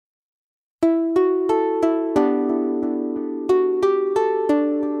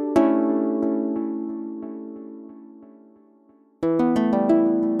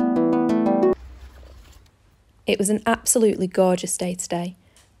It was an absolutely gorgeous day today,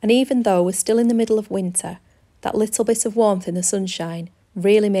 and even though we're still in the middle of winter, that little bit of warmth in the sunshine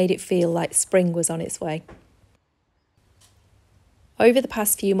really made it feel like spring was on its way. Over the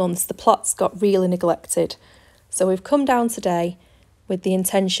past few months, the plot's got really neglected, so we've come down today with the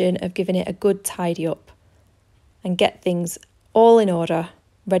intention of giving it a good tidy up and get things all in order,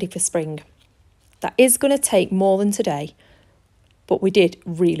 ready for spring. That is going to take more than today, but we did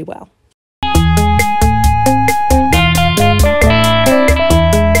really well.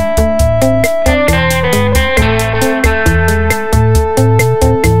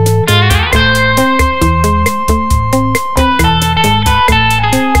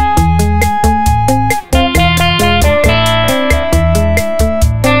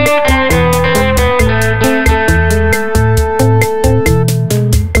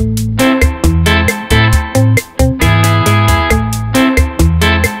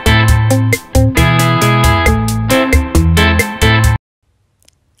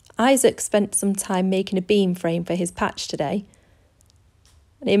 Isaac spent some time making a beam frame for his patch today,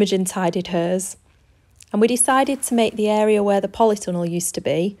 and Imogen tidied hers, and we decided to make the area where the polytunnel used to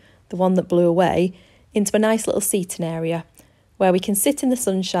be, the one that blew away, into a nice little seating area where we can sit in the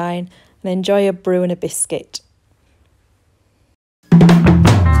sunshine and enjoy a brew and a biscuit.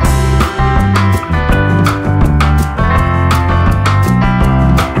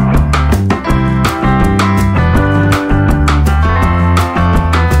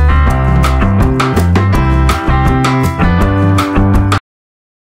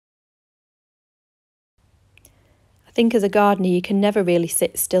 I think as a gardener you can never really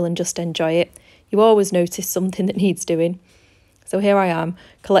sit still and just enjoy it. You always notice something that needs doing. So here I am,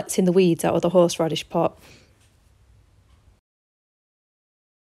 collecting the weeds out of the horseradish pot.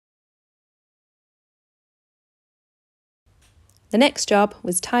 The next job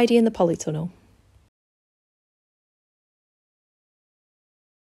was tidying the polytunnel.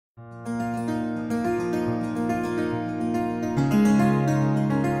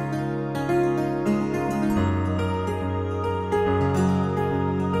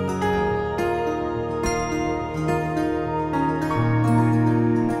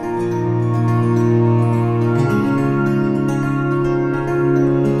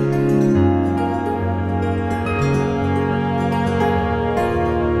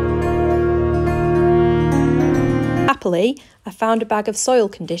 Happily, I found a bag of soil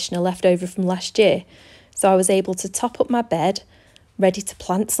conditioner left over from last year, so I was able to top up my bed, ready to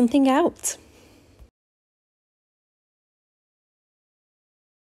plant something out.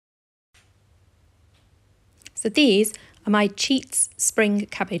 So these are my Cheats spring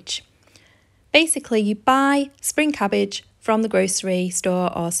cabbage. Basically, you buy spring cabbage from the grocery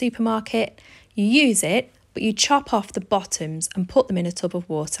store or supermarket, you use it, but you chop off the bottoms and put them in a tub of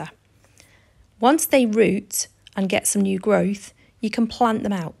water. Once they root and get some new growth, you can plant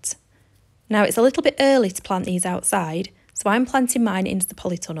them out. Now it's a little bit early to plant these outside, so I'm planting mine into the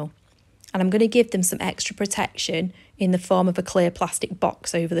polytunnel, and I'm going to give them some extra protection in the form of a clear plastic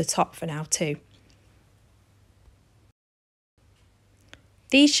box over the top for now too.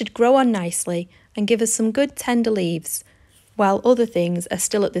 These should grow on nicely and give us some good tender leaves, while other things are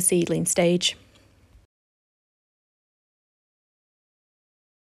still at the seedling stage.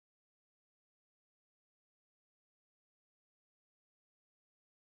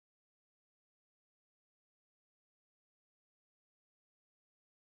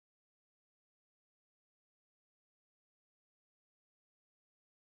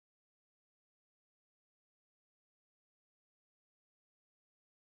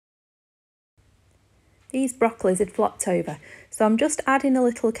 These broccolis had flopped over, so I'm just adding a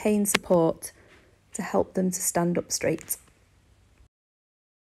little cane support to help them to stand up straight.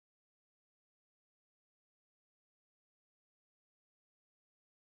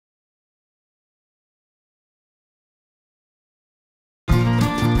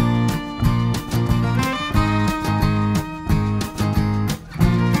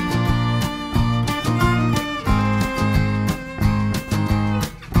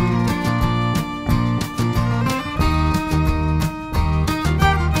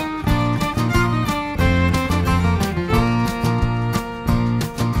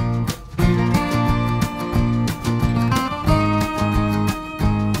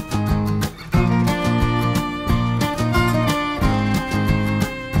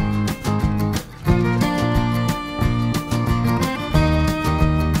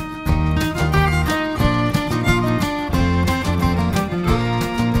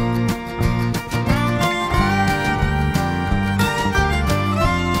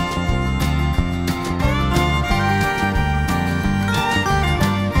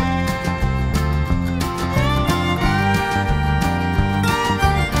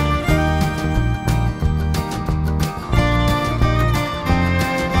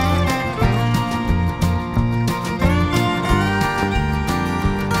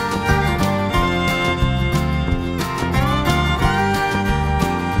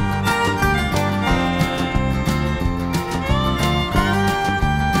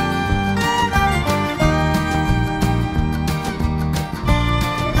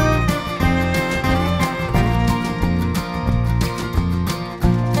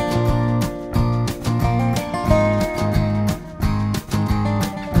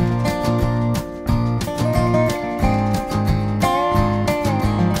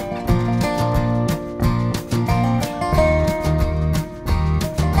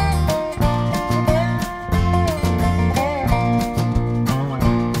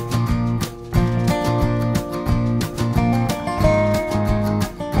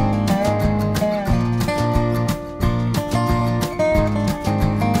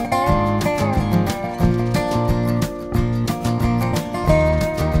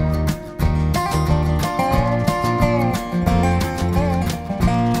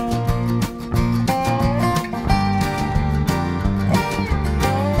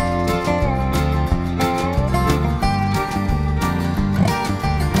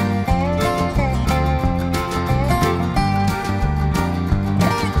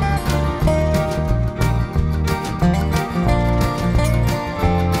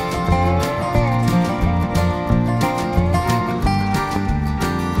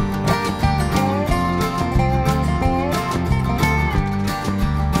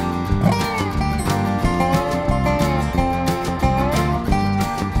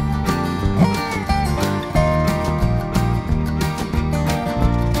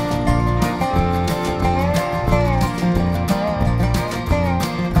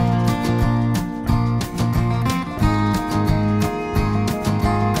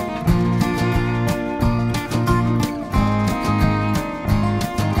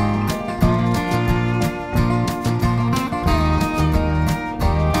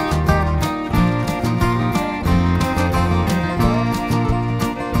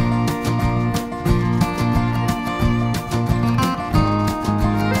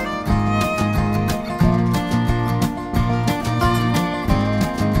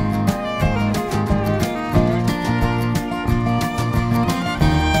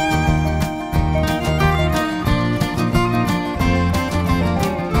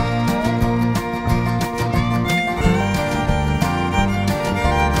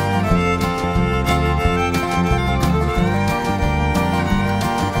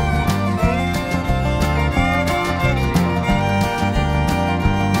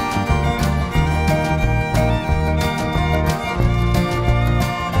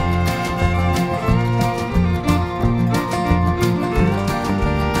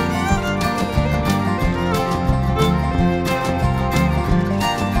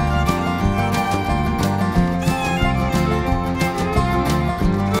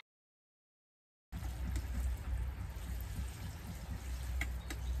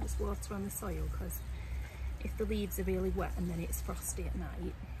 just water on the soil, because if the leaves are really wet and then it's frosty at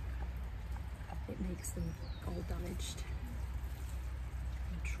night, it makes them all damaged.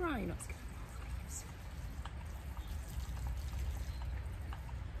 And try not to get more leaves.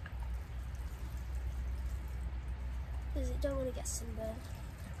 Because it don't want to get sunburned.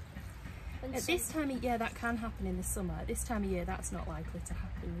 At this time of year, that can happen in the summer. At this time of year, that's not likely to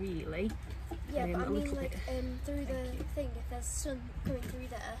happen, really. Yeah, but I mean, like, through the thing, if there's sun coming through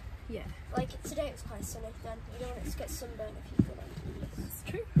there. Yeah. Like, today it was quite sunny, then you don't want it to get sunburned if you feel like. That's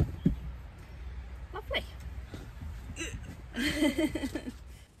true. Lovely.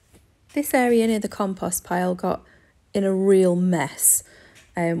 This area near the compost pile got in a real mess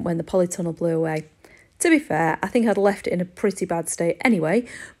when the polytunnel blew away. To be fair, I think I'd left it in a pretty bad state anyway,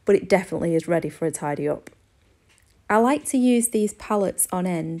 but it definitely is ready for a tidy up. I like to use these pallets on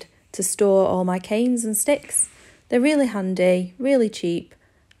end to store all my canes and sticks. They're really handy, really cheap,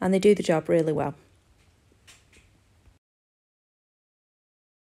 and they do the job really well.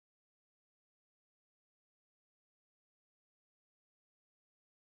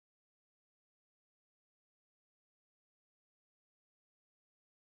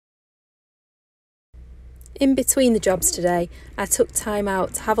 In between the jobs today, I took time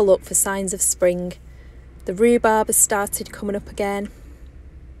out to have a look for signs of spring. The rhubarb has started coming up again.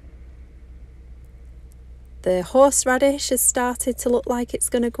 The horseradish has started to look like it's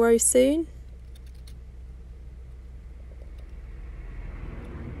going to grow soon.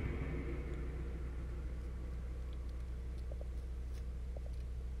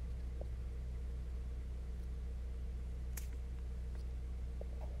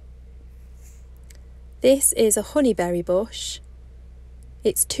 This is a honeyberry bush.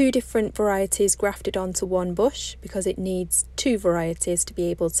 It's two different varieties grafted onto one bush because it needs two varieties to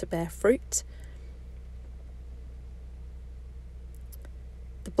be able to bear fruit.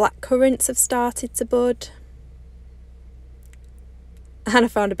 The black currants have started to bud. And I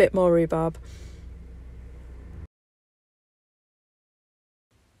found a bit more rhubarb.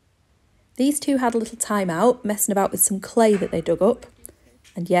 These two had a little time out, messing about with some clay that they dug up.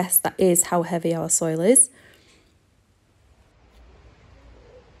 And yes, that is how heavy our soil is.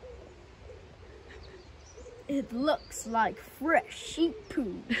 It looks like fresh sheep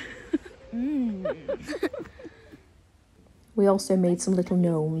poo. We also made some little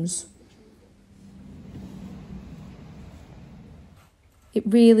gnomes. It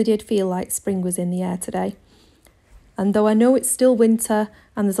really did feel like spring was in the air today. And though I know it's still winter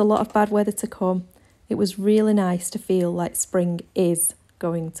and there's a lot of bad weather to come, it was really nice to feel like spring is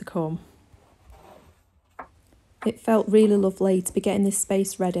going to come. It felt really lovely to be getting this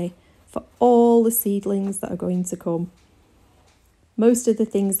space ready for all the seedlings that are going to come. Most of the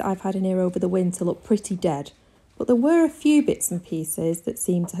things that I've had in here over the winter look pretty dead, but there were a few bits and pieces that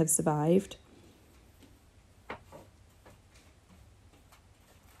seem to have survived.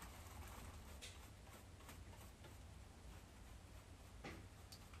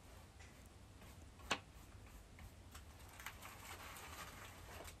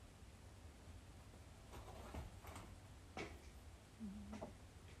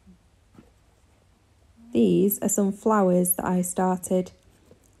 These are some flowers that I started.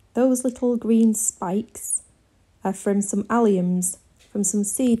 Those little green spikes are from some alliums, from some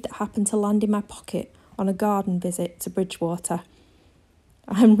seed that happened to land in my pocket on a garden visit to Bridgewater.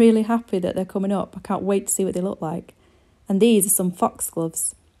 I'm really happy that they're coming up. I can't wait to see what they look like. And these are some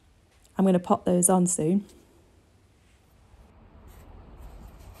foxgloves. I'm going to pop those on soon.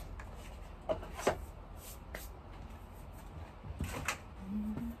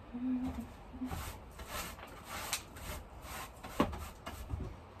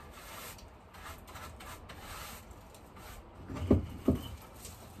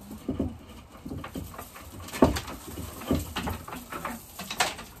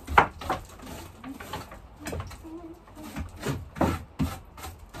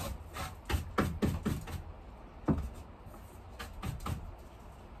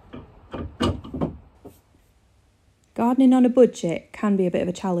 Gardening on a budget can be a bit of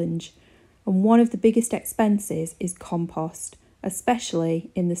a challenge, and one of the biggest expenses is compost,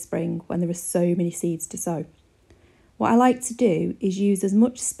 especially in the spring when there are so many seeds to sow. What I like to do is use as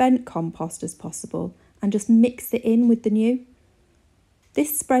much spent compost as possible and just mix it in with the new.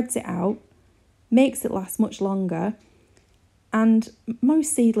 This spreads it out, makes it last much longer, and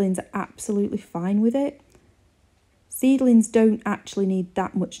most seedlings are absolutely fine with it. Seedlings don't actually need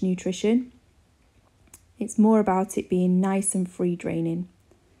that much nutrition. It's more about it being nice and free draining.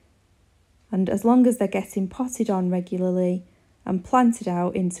 And as long as they're getting potted on regularly and planted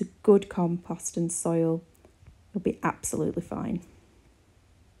out into good compost and soil, they'll be absolutely fine.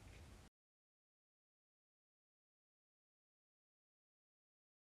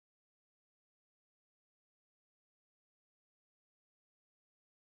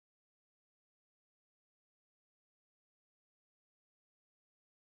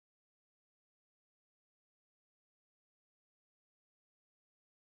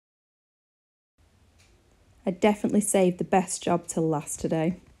 I definitely saved the best job till last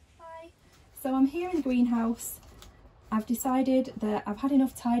today. Hi, so I'm here in the greenhouse. I've decided that I've had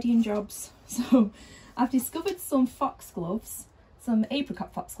enough tidying jobs, so I've discovered some foxgloves, some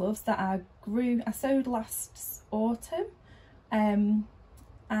apricot foxgloves that I sowed last autumn,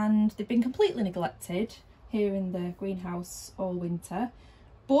 and they've been completely neglected here in the greenhouse all winter,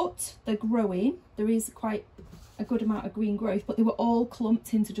 but they're growing. There is quite a good amount of green growth, but they were all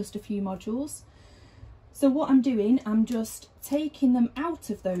clumped into just a few modules. So what I'm doing, I'm just taking them out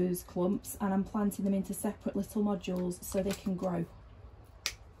of those clumps and I'm planting them into separate little modules so they can grow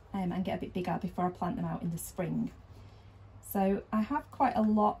and get a bit bigger before I plant them out in the spring. So I have quite a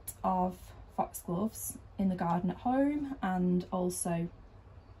lot of foxgloves in the garden at home and also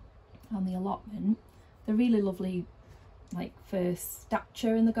on the allotment. They're really lovely, like for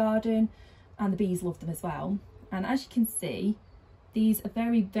stature in the garden, and the bees love them as well. And as you can see, these are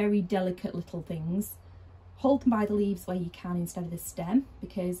very, very delicate little things. Hold them by the leaves where you can instead of the stem,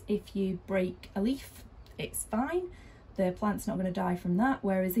 because if you break a leaf, it's fine. The plant's not going to die from that,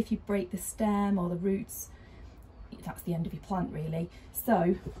 whereas if you break the stem or the roots, that's the end of your plant really.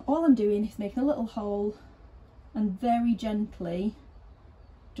 So all I'm doing is making a little hole and very gently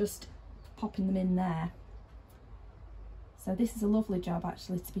just popping them in there. So this is a lovely job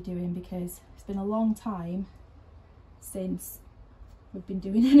actually to be doing, because it's been a long time since we've been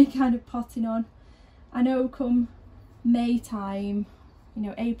doing any kind of potting on. I know come May time, you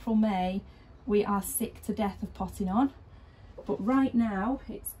know, April, May, we are sick to death of potting on, but right now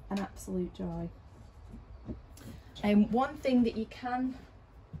it's an absolute joy. One thing that you can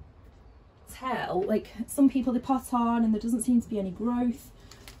tell, like some people, they pot on and there doesn't seem to be any growth,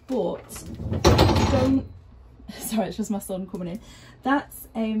 but don't, sorry, it's just my son coming in, that's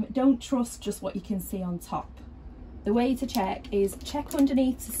don't trust just what you can see on top. The way to check is check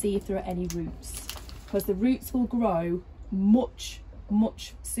underneath to see if there are any roots, because the roots will grow much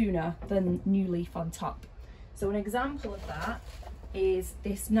sooner than new leaf on top. So an example of that is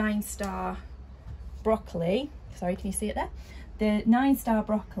this 9-star broccoli. Sorry, can you see it there? The 9-star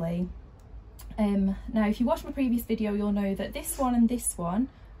broccoli. Now if you watched my previous video, you'll know that this one and this one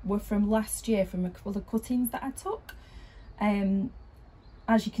were from last year, from a couple of cuttings that I took.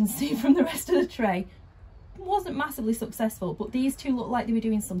 As you can see from the rest of the tray, wasn't massively successful, but these two look like they were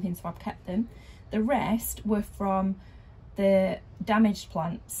doing something, so I've kept them. The rest were from the damaged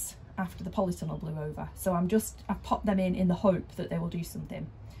plants after the polytunnel blew over. So I've popped them in the hope that they will do something.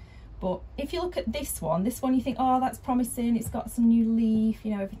 But if you look at this one you think, oh, that's promising, it's got some new leaf,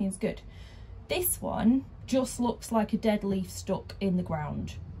 you know, everything's good. This one just looks like a dead leaf stuck in the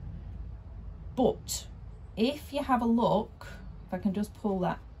ground. But if you have a look, if I can just pull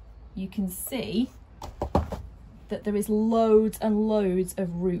that, you can see that there is loads and loads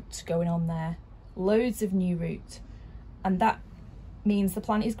of root going on there. Loads of new root, and that means the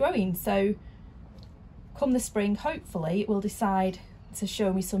plant is growing. So come the spring, hopefully it will decide to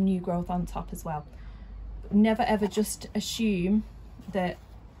show me some new growth on top as well. But never ever just assume that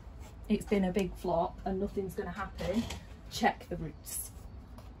it's been a big flop and nothing's going to happen. Check the roots.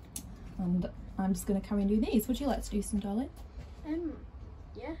 And I'm just going to carry on doing these. Would you like to do some, darling?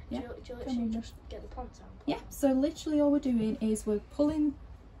 Yeah. Do you literally just get the plants out? Yeah, so literally all we're doing is we're pulling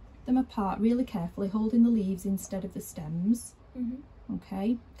them apart really carefully, holding the leaves instead of the stems.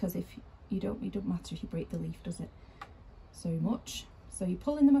 Okay, because if you don't, it doesn't matter if you break the leaf, does it, so much. So you're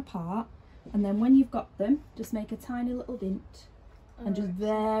pulling them apart, and then when you've got them, just make a tiny little dint and just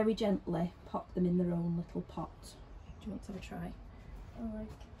very gently pop them in their own little pot. Do you want to have a try? I like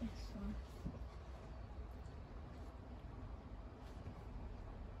this one.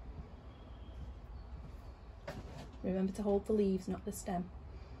 Remember to hold the leaves, not the stem.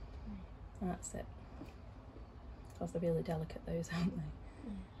 That's it. Because they're really delicate, those, aren't they?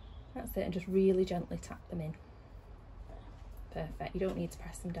 That's it, and just really gently tap them in. Perfect. You don't need to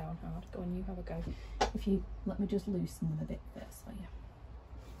press them down hard. Go on, you have a go. If you let me just loosen them a bit first for you.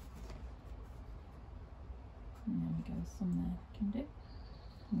 And there we go, some there I can do.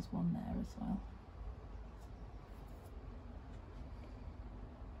 There's one there as well.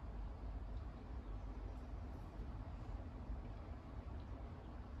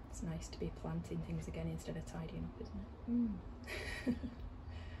 It's nice to be planting things again instead of tidying up, isn't it? Do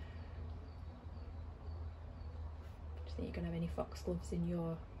you think you're going to have any foxgloves in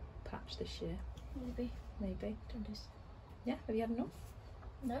your patch this year? Maybe. Maybe. Don't just... Yeah, have you had enough?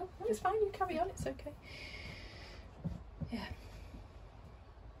 No. It's fine, you carry on, it's okay. Yeah.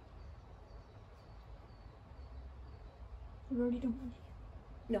 We've already done one.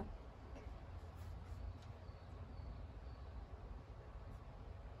 No.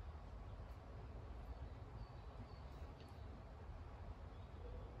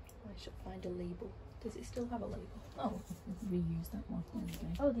 Should find a label. Does it still have a label? Oh, Reuse that one. There we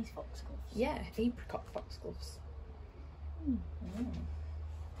go. Oh, these foxgloves. yeah, apricot foxgloves. Mm. Oh.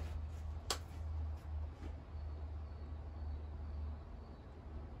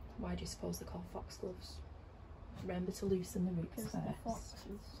 Why do you suppose they're called foxgloves? Remember to loosen the roots Because the first.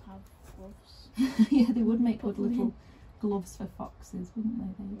 foxes have gloves. Yeah, they would make good little gloves for foxes, wouldn't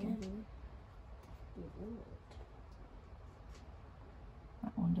they? There you go. They would.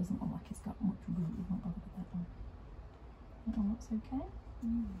 That one doesn't look like it's got much root. We won't bother with that one. That one looks okay.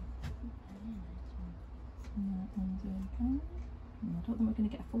 Mm. And that one's okay. And I don't think we're going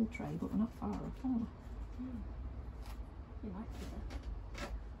to get a full tray, but we're not far off, are we? You might be there.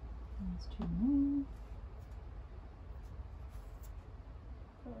 There's two more.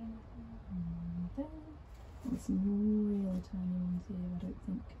 And there. There's some really tiny ones here. I don't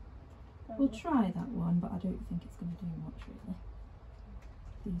think we'll try that one, but I don't think it's going to do much really.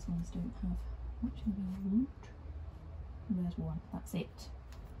 These ones don't have much of a root. And there's one. That's it.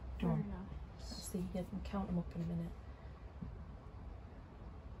 Very Done. nice. Let's see, you can count them up in a minute.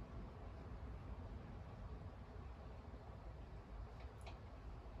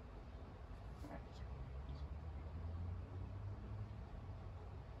 Right.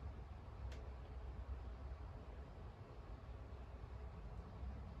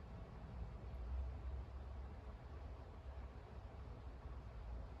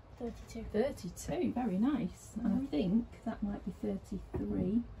 32. 32, very nice. And I think that might be 33.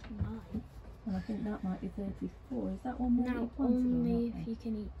 Nine. And I think that might be 34. Is that one more that Now, you planted only or if not? you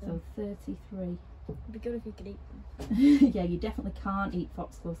can eat So them. 33. It'd be good if you could eat them. Yeah, you definitely can't eat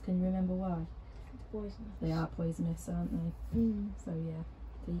foxgloves. Can you remember why? It's poisonous. They are poisonous, aren't they? Mm. So yeah.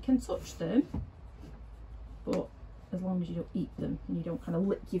 So you can touch them, but as long as you don't eat them and you don't kind of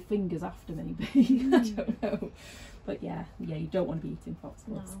lick your fingers after maybe. I don't know. But yeah, you don't want to be eating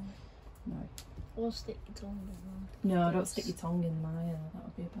foxgloves. No. No. Or stick your tongue in them. No, don't stick your tongue in them either. That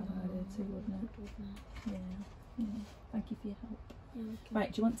would be a bad idea too, wouldn't it? Yeah. Thank you for your help. Yeah, okay.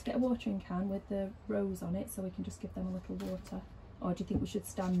 Right, do you want to get a watering can with the rose on it so we can just give them a little water? Or do you think we should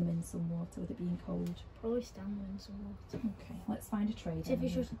stand them in some water with it being cold? Probably stand them in some water. Okay, let's find a tray See if then.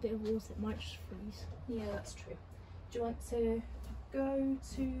 it's just a bit of water, it might just freeze. Yeah, that's true. Do you want to go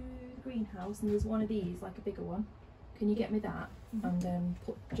to the greenhouse and there's one of these, like a bigger one? Can you get me that? Mhm. And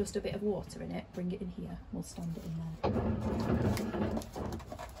put just a bit of water in it, bring it in here, we'll stand it in there.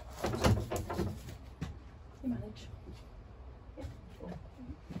 You manage? Yeah. Cool. Go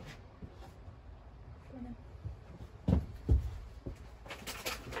on then.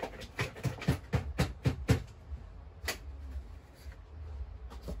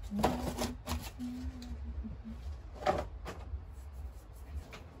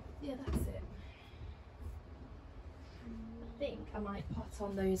 Yeah, that's it. I think I might pot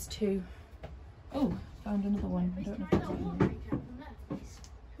on those two. Oh, found another one. I don't know if it's on there.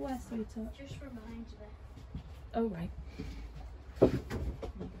 Where, sweetheart? Just reminds me. Oh, right.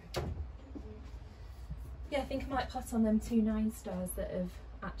 Yeah, I think I might pot on them 2 9 stars that have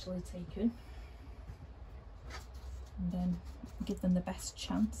actually taken. And then give them the best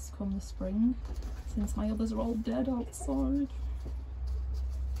chance come the spring, since my others are all dead outside.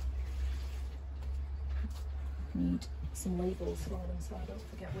 Need some labels for them so I don't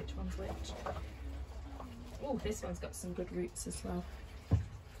forget which one's which. Oh, this one's got some good roots as well.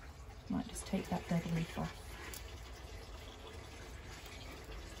 Might just take that dead leaf off.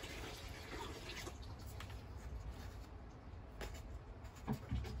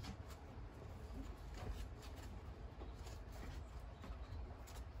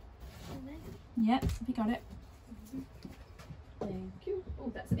 Yep, have you got it? Thank you.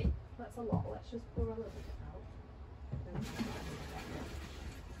 Oh, that's a bit. That's a lot. Let's just pour a little bit out.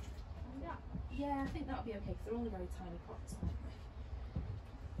 Yeah, I think that'll be okay because they're only very tiny pots, aren't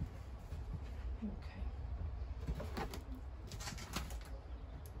they? Okay.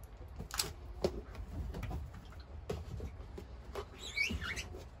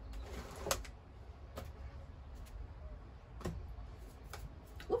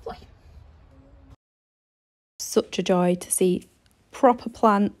 Lovely. Such a joy to see proper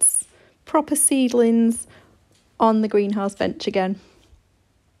plants, proper seedlings on the greenhouse bench again.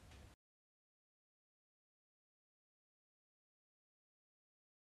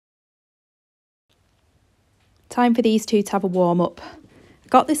 Time for these two to have a warm up. I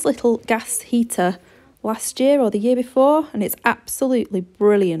got this little gas heater last year or the year before and it's absolutely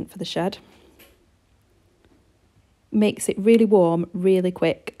brilliant for the shed. Makes it really warm really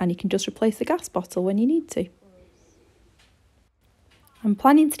quick and you can just replace the gas bottle when you need to. I'm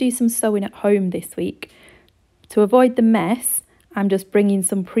planning to do some sewing at home this week. To avoid the mess, I'm just bringing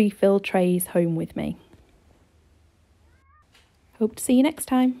some pre-filled trays home with me. Hope to see you next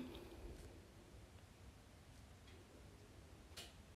time.